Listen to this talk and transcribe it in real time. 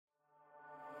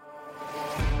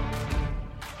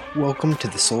Welcome to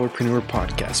the Solarpreneur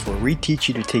Podcast, where we teach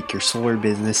you to take your solar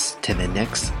business to the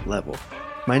next level.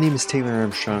 My name is Taylor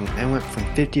Armstrong. I went from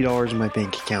 $50 in my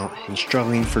bank account and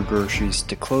struggling for groceries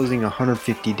to closing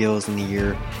 150 deals in a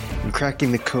year and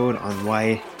cracking the code on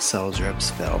why sales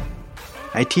reps fail.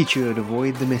 I teach you to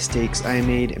avoid the mistakes I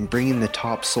made and bring in the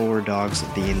top solar dogs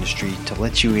of the industry to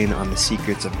let you in on the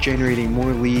secrets of generating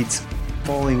more leads,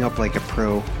 following up like a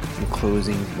pro, and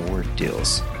closing more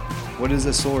deals. What is a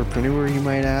solarpreneur, you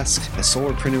might ask? A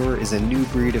solarpreneur is a new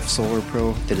breed of solar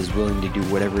pro that is willing to do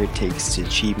whatever it takes to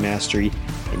achieve mastery,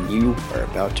 and you are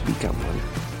about to become one.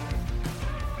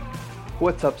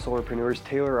 What's up, solarpreneurs?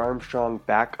 Taylor Armstrong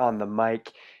back on the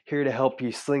mic, here to help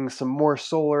you sling some more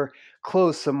solar,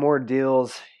 close some more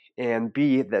deals, and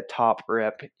be the top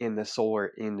rep in the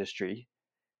solar industry.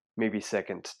 Maybe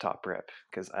second top rep,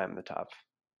 because I'm the top.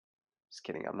 Just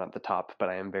kidding, I'm not the top, but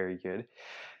I am very good.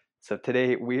 So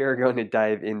today we are going to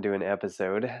dive into an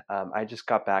episode. I just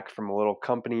got back from a little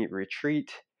company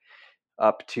retreat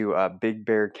up to Big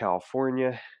Bear,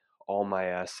 California. All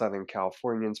my Southern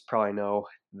Californians probably know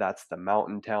that's the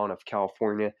mountain town of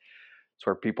California. It's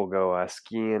where people go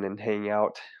skiing and hang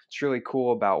out. It's really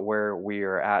cool about where we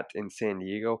are at in San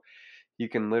Diego. You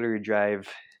can literally drive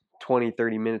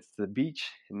 20-30 minutes to the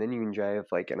beach, and then you can drive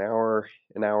like an hour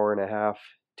and a half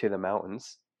to the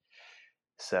mountains.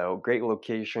 So great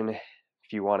location.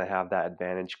 If you want to have that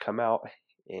advantage, come out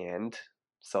and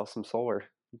sell some solar.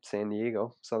 San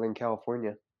Diego, Southern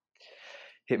California.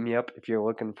 Hit me up if you're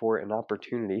looking for an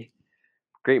opportunity.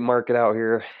 Great market out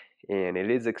here, and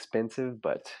it is expensive,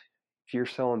 but if you're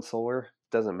selling solar,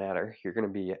 it doesn't matter. You're going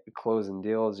to be closing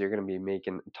deals. You're going to be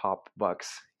making top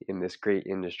bucks in this great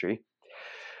industry.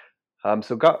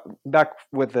 So got back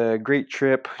with a great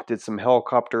trip, did some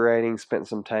helicopter riding, spent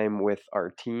some time with our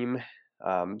team.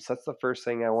 So that's the first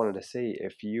thing I wanted to say.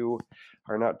 If you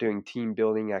are not doing team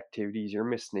building activities, you're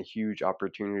missing a huge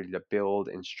opportunity to build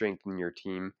and strengthen your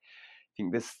team. I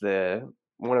think this is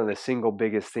one of the single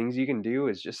biggest things you can do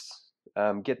is just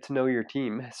get to know your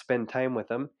team, spend time with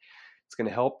them. It's going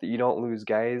to help that you don't lose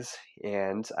guys.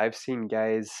 And I've seen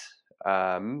guys,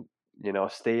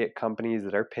 stay at companies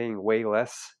that are paying way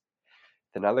less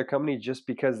than other companies just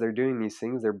because they're doing these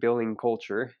things. They're building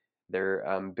culture. They're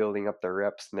building up their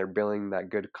reps, and they're building that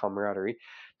good camaraderie.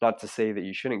 Not to say that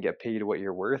you shouldn't get paid what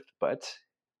you're worth, but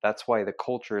that's why the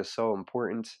culture is so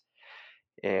important.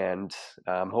 And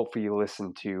hopefully you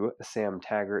listened to Sam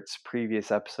Taggart's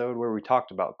previous episode where we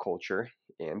talked about culture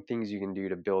and things you can do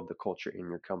to build the culture in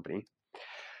your company.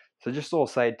 So just a little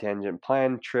side tangent.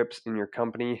 Plan trips in your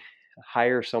company.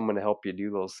 Hire someone to help you do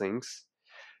those things.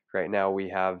 Right now we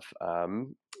have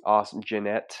awesome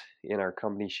Jeanette in our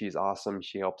company. She's awesome.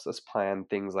 She helps us plan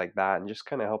things like that and just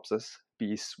kind of helps us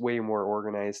be way more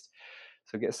organized.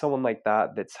 So get someone like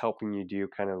that that's helping you do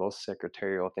kind of those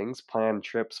secretarial things, plan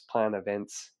trips, plan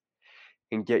events,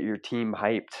 and get your team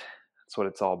hyped. That's what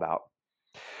it's all about.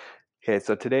 Okay,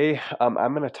 so today I'm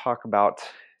going to talk about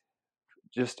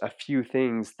just a few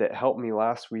things that helped me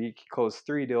last week. Closed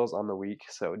 3 deals on the week,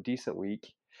 so a decent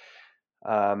week.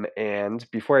 And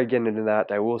before I get into that,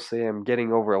 I will say I'm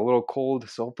getting over a little cold,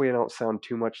 so hopefully I don't sound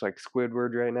too much like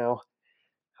Squidward right now.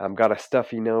 I've got a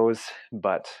stuffy nose,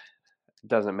 but it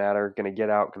doesn't matter. Going to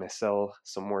get out, going to sell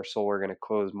some more solar, going to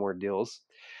close more deals.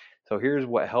 So here's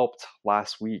what helped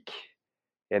last week.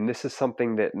 And this is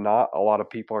something that not a lot of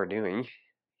people are doing,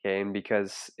 okay, and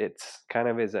because it's kind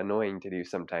of is annoying to do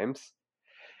sometimes.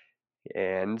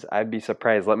 And I'd be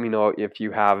surprised. Let me know if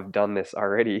you have done this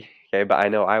already. Okay, but I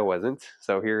know I wasn't.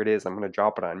 So here it is. I'm going to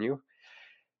drop it on you.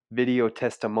 Video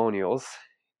testimonials.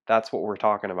 That's what we're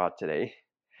talking about today.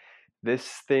 This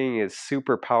thing is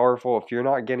super powerful. If you're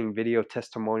not getting video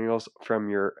testimonials from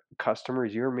your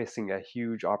customers, you're missing a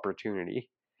huge opportunity.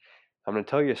 I'm going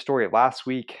to tell you a story. Last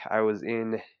week, I was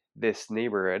in this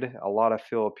neighborhood. A lot of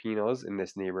Filipinos in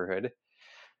this neighborhood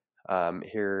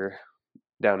here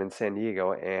down in San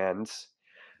Diego, and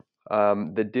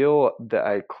the deal that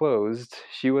I closed,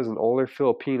 she was an older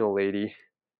Filipino lady,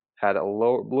 had a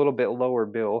little bit lower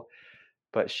bill,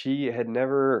 but she had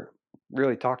never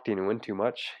really talked to anyone too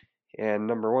much. And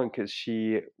number one, because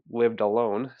she lived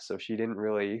alone, so she didn't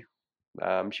really,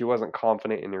 she wasn't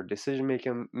confident in her decision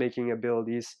making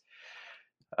abilities.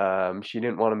 She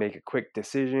didn't want to make a quick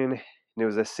decision. And it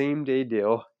was a same day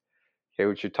deal. Okay,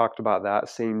 which we talked about that.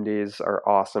 Same days are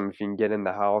awesome. If you can get in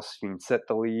the house, you can set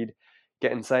the lead,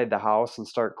 get inside the house and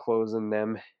start closing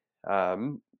them.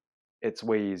 It's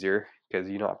way easier because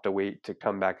you don't have to wait to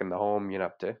come back in the home. You don't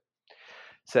have to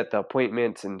set the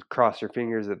appointment and cross your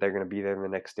fingers that they're going to be there the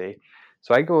next day.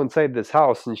 So I go inside this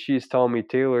house and she's telling me,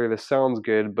 Taylor, this sounds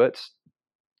good, but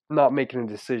not making a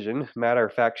decision. Matter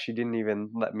of fact, she didn't even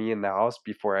let me in the house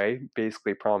before I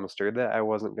basically promised her that I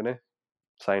wasn't going to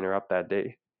sign her up that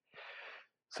day.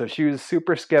 So she was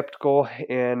super skeptical,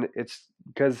 and it's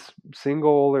because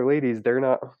single older ladies, they're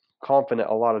not confident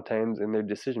a lot of times in their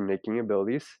decision making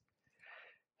abilities.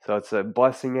 So it's a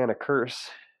blessing and a curse.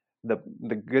 The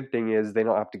good thing is they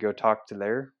don't have to go talk to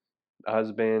their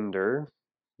husband, or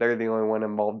they're the only one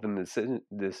involved in the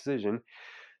decision.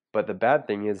 But the bad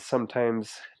thing is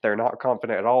sometimes they're not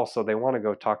confident at all, so they want to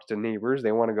go talk to neighbors.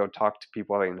 They want to go talk to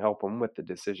people that can help them with the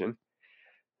decision.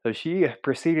 So she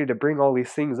proceeded to bring all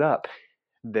these things up,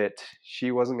 that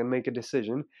she wasn't going to make a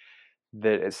decision,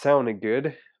 that it sounded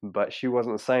good, but she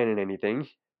wasn't signing anything.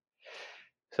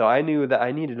 So I knew that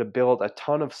I needed to build a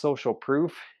ton of social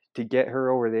proof to get her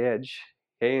over the edge.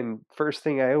 Okay, and first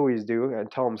thing I always do, I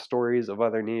tell them stories of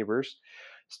other neighbors,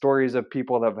 stories of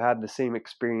people that have had the same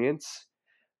experience.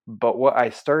 But what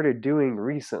I started doing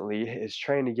recently is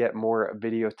trying to get more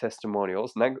video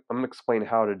testimonials. And I'm going to explain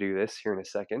how to do this here in a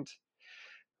second.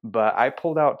 But I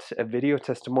pulled out a video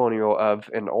testimonial of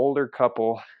an older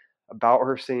couple about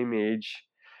her same age,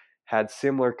 had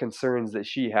similar concerns that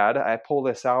she had. I pull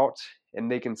this out and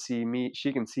they can see me,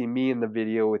 she can see me in the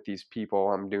video with these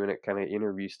people. I'm doing it kind of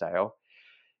interview style.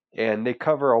 And they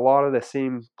cover a lot of the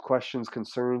same questions,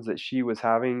 concerns that she was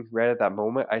having right at that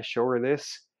moment. I show her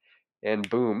this, and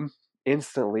boom,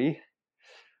 instantly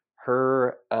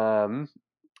her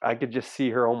I could just see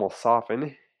her almost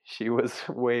soften. She was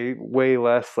way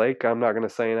less like, I'm not going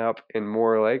to sign up, and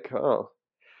more like, oh,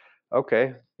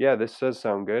 okay, yeah, this does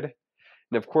sound good.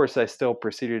 And of course I still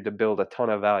proceeded to build a ton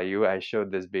of value. I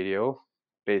showed this video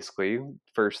basically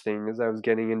first thing as I was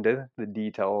getting into the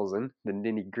details and the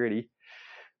nitty gritty.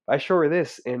 I show her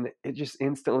this and it just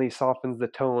instantly softens the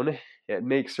tone. It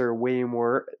makes her way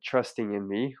more trusting in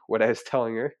me, what I was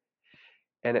telling her.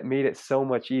 And it made it so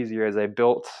much easier as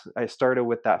I started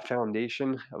with that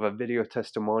foundation of a video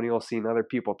testimonial, seeing other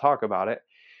people talk about it.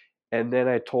 And then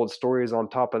I told stories on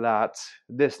top of that.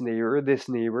 This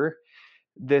neighbor,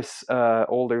 this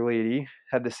older lady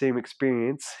had the same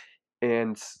experience,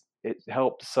 and it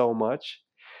helped so much.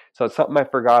 So it's something I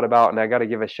forgot about, and I got to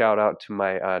give a shout out to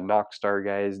my Knockstar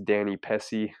guys, Danny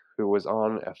Pessy, who was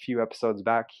on a few episodes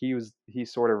back. He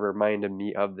sort of reminded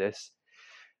me of this,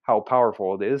 how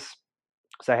powerful it is,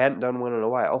 because I hadn't done one in a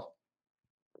while.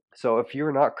 So if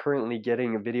you're not currently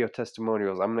getting video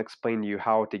testimonials, I'm going to explain to you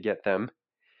how to get them.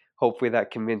 Hopefully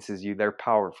that convinces you they're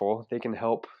powerful. They can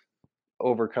help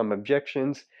overcome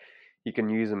objections. You can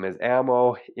use them as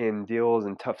ammo in deals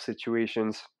and tough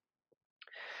situations.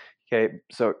 Okay,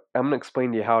 so I'm going to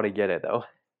explain to you how to get it though.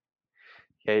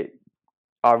 Okay,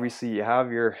 obviously you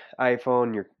have your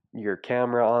iPhone, your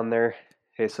camera on there.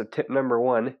 Okay, so tip number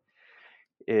 1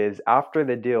 is after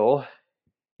the deal,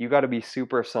 you got to be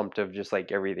super assumptive, just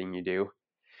like everything you do.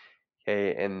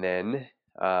 Okay, and then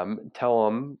tell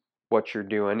them what you're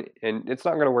doing. And it's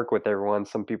not going to work with everyone.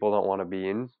 Some people don't want to be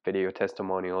in video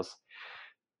testimonials,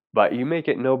 but you make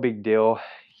it no big deal.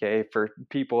 Okay, for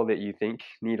people that you think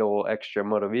need a little extra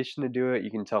motivation to do it, you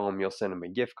can tell them you'll send them a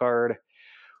gift card,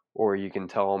 or you can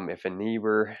tell them if a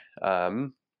neighbor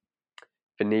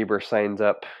signs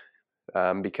up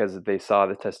because they saw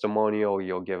the testimonial,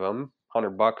 you'll give them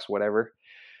 $100, whatever.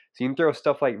 So you can throw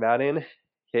stuff like that in.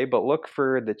 Okay, but look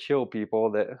for the chill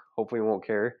people that hopefully won't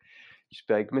care. Just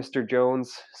be like, Mr.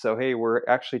 Jones, so hey, we're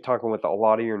actually talking with a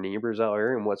lot of your neighbors out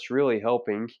here, and what's really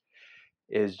helping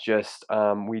is just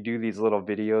we do these little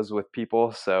videos with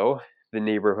people, so the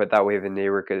neighborhood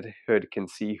can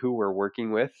see who we're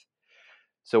working with.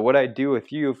 So what I do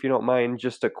with you, if you don't mind,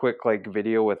 just a quick like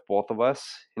video with both of us,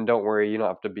 and don't worry, you don't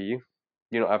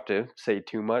have to say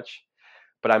too much,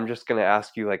 but I'm just going to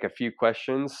ask you like a few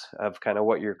questions of kind of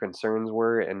what your concerns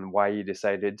were and why you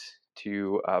decided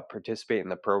to participate in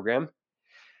the program.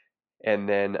 And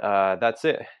then that's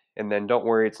it. And then don't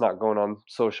worry, it's not going on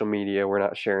social media. We're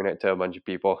not sharing it to a bunch of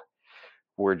people.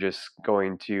 We're just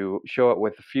going to show it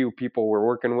with a few people we're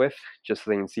working with, just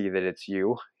so they can see that it's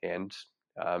you. And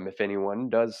if anyone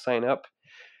does sign up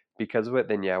because of it,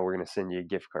 then yeah, we're going to send you a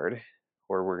gift card,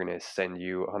 or we're going to send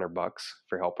you $100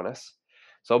 for helping us.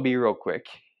 So I'll be real quick.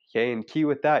 Okay, and key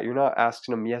with that, you're not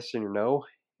asking them yes or no.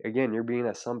 Again, you're being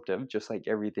assumptive, just like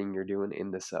everything you're doing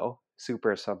in the cell.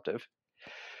 Super assumptive.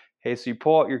 Okay, so you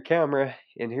pull out your camera,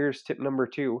 and here's tip number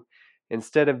 2.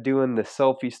 Instead of doing the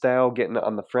selfie style, getting it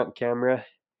on the front camera,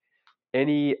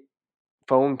 any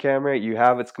phone camera you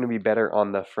have, it's going to be better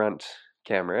on the front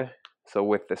camera. So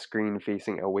with the screen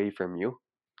facing away from you.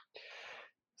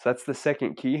 So that's the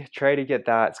second key. Try to get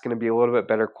that. It's going to be a little bit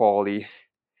better quality.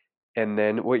 And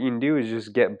then what you can do is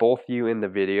just get both you in the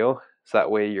video. So that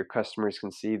way your customers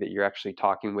can see that you're actually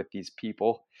talking with these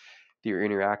people, that you're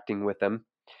interacting with them.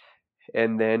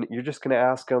 And then you're just going to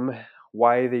ask them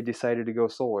why they decided to go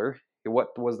solar.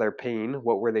 What was their pain?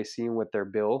 What were they seeing with their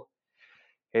bill?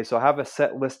 Okay, so have a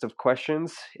set list of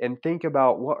questions and think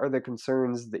about what are the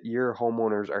concerns that your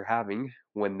homeowners are having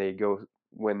when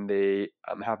they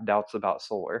have doubts about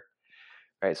solar.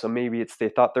 Right, so maybe it's they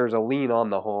thought there's a lien on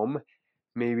the home.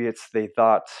 Maybe it's they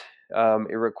thought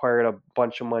it required a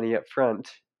bunch of money up front.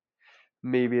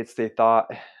 Maybe it's they thought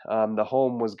the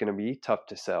home was going to be tough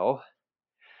to sell.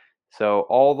 So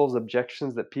all those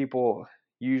objections that people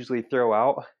usually throw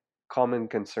out, common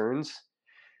concerns,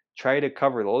 try to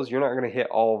cover those. You're not going to hit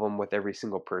all of them with every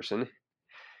single person,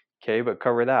 okay, but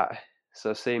cover that.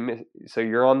 So so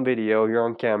you're on video, you're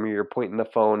on camera, you're pointing the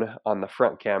phone on the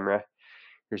front camera.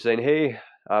 You're saying, hey,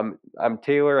 I'm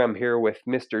Taylor, I'm here with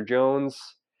Mr. Jones,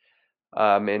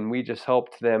 and we just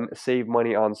helped them save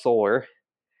money on solar.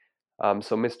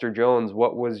 So Mr. Jones,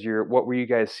 what were you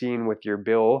guys seeing with your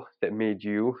bill that made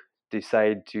you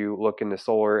decide to look into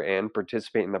solar and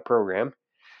participate in the program?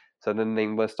 So then they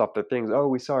list off the things. Oh,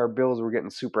 we saw our bills were getting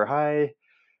super high.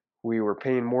 We were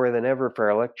paying more than ever for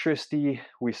our electricity.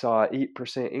 We saw an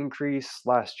 8% increase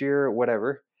last year,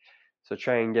 whatever. So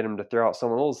try and get them to throw out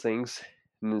some of those things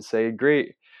and then say,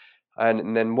 great.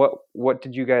 And then what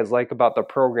did you guys like about the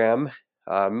program?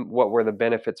 What were the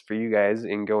benefits for you guys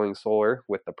in going solar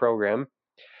with the program?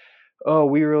 Oh,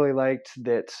 we really liked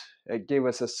that it gave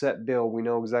us a set bill. We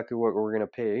know exactly what we're going to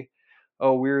pay.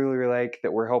 Oh, we really like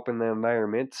that we're helping the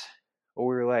environment. Oh,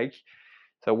 we were like,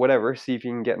 so whatever, see if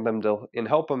you can get them to, and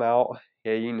help them out.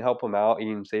 Yeah, you can help them out.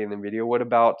 You can say in the video, what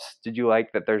about, did you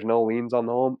like that there's no liens on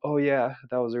the home? Oh yeah,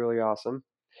 that was really awesome.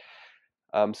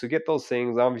 So get those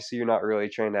things. Obviously, you're not really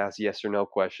trying to ask yes or no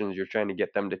questions. You're trying to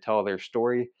get them to tell their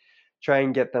story. Try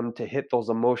and get them to hit those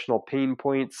emotional pain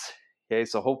points. Okay,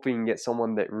 so hopefully you can get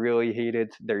someone that really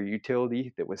hated their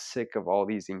utility, that was sick of all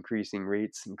these increasing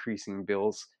rates, increasing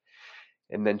bills,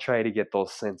 and then try to get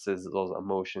those senses, those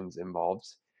emotions involved.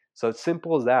 So it's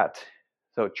simple as that.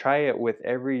 So try it with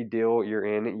every deal you're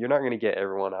in. You're not going to get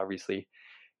everyone, obviously.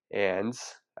 And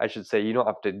I should say, you don't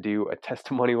have to do a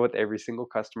testimonial with every single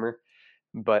customer.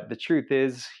 But the truth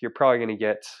is, you're probably going to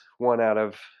get one out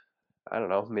of, I don't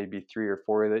know, maybe 3 or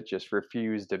 4 that just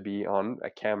refuse to be on a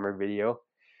camera video.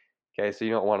 Okay, so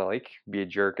you don't want to like be a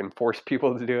jerk and force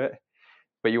people to do it,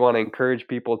 but you want to encourage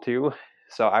people to.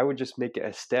 So I would just make it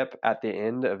a step at the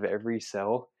end of every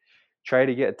sell. Try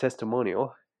to get a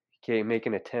testimonial. Okay, make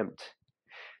an attempt.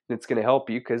 It's going to help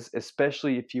you because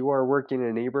especially if you are working in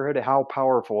a neighborhood, how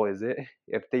powerful is it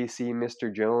if they see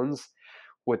Mr. Jones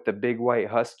with the big white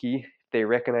husky, they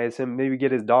recognize him, maybe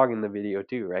get his dog in the video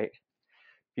too, right?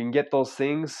 You can get those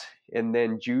things, and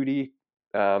then Judy,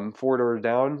 4 doors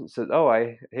down, says, "Oh,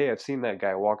 I've seen that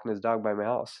guy walking his dog by my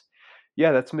house.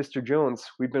 Yeah, that's Mr. Jones.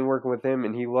 We've been working with him,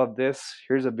 and he loved this.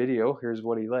 Here's a video. Here's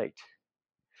what he liked."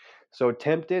 So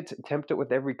attempt it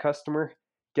with every customer.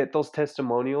 Get those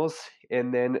testimonials,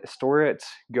 and then store it.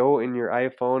 Go in your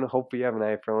iPhone. Hopefully, you have an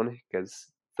iPhone because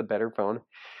it's a better phone.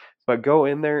 But go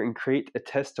in there and create a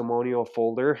testimonial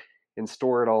folder and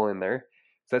store it all in there.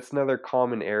 So that's another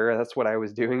common error. That's what I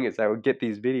was doing is I would get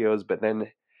these videos, but then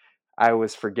I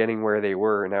was forgetting where they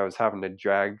were and I was having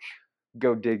to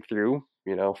go dig through,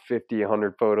 50,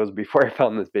 100 photos before I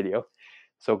found this video.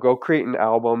 So go create an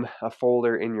album, a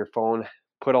folder in your phone,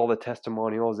 put all the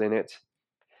testimonials in it.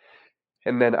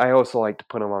 And then I also like to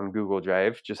put them on Google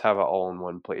Drive, just have it all in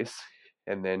one place.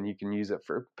 And then you can use it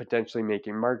for potentially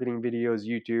making marketing videos,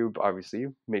 YouTube, obviously,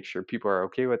 make sure people are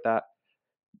okay with that.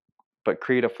 But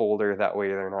create a folder, that way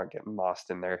they're not getting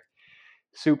lost in there.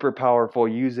 Super powerful.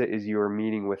 Use it as you're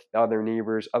meeting with other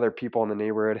neighbors, other people in the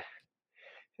neighborhood.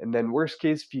 And then worst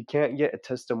case, if you can't get a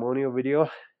testimonial video,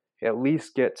 at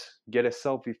least get a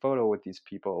selfie photo with these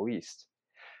people at least.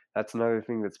 That's another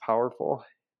thing that's powerful.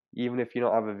 Even if you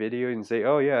don't have a video, you can say,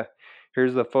 oh yeah,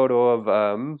 here's the photo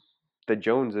of the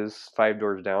Joneses 5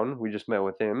 doors down. We just met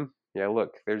with him. Yeah,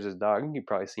 look, there's his dog. You've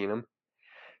probably seen him.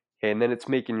 And then it's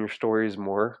making your stories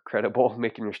more credible,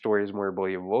 making your stories more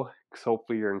believable. Because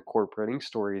hopefully you're incorporating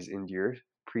stories into your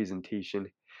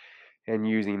presentation and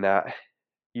using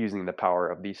the power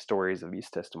of these stories, of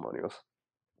these testimonials.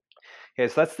 Okay,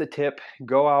 so that's the tip.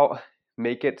 Go out,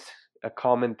 make it a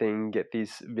common thing, get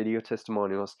these video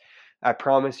testimonials. I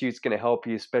promise you it's going to help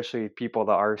you, especially people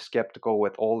that are skeptical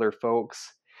with older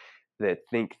folks that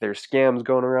think there's scams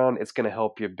going around. It's going to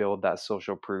help you build that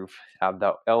social proof, have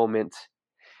that element,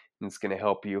 and it's going to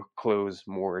help you close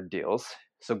more deals.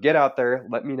 So get out there.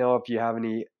 Let me know if you have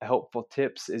any helpful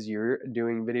tips as you're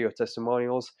doing video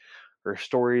testimonials or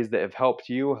stories that have helped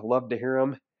you. I'd love to hear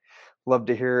them. Love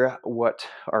to hear what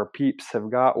our peeps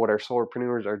have got, what our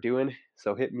solarpreneurs are doing.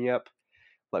 So hit me up.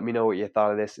 Let me know what you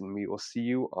thought of this, and we will see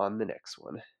you on the next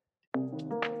one.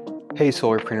 Hey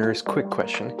solarpreneurs, quick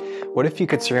question. What if you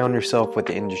could surround yourself with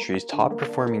the industry's top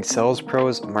performing sales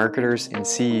pros, marketers, and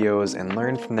CEOs and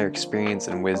learn from their experience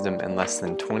and wisdom in less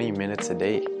than 20 minutes a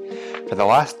day? For the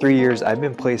last 3 years, I've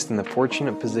been placed in the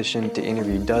fortunate position to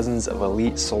interview dozens of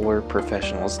elite solar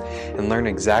professionals and learn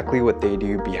exactly what they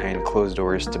do behind closed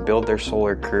doors to build their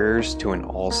solar careers to an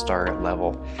all-star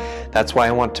level. That's why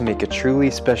I want to make a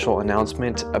truly special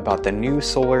announcement about the new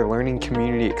solar learning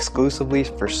community exclusively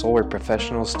for solar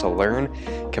professionals to learn,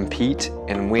 compete,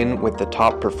 and win with the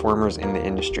top performers in the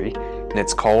industry, and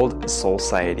it's called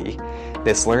Society.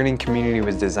 This learning community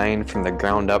was designed from the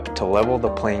ground up to level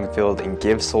the playing field and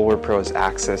give solar pros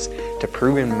access to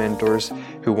proven mentors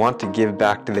who want to give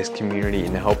back to this community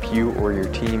and help you or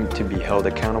your team to be held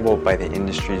accountable by the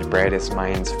industry's brightest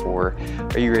minds for,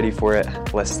 are you ready for it,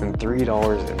 less than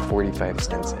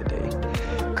 $3.45 a day.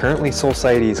 Currently,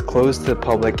 Society is closed to the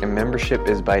public and membership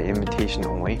is by invitation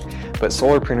only, but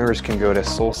solarpreneurs can go to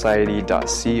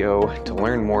society.co to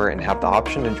learn more and have the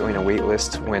option to join a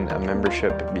waitlist when a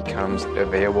membership becomes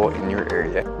available in your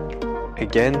area.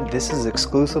 Again, this is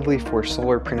exclusively for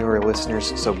solarpreneur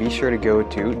listeners, so be sure to go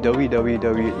to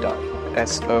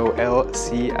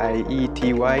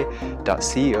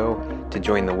www.solciety.co to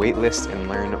join the waitlist and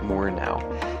learn more now.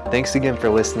 Thanks again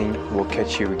for listening. We'll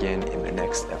catch you again in the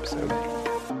next episode.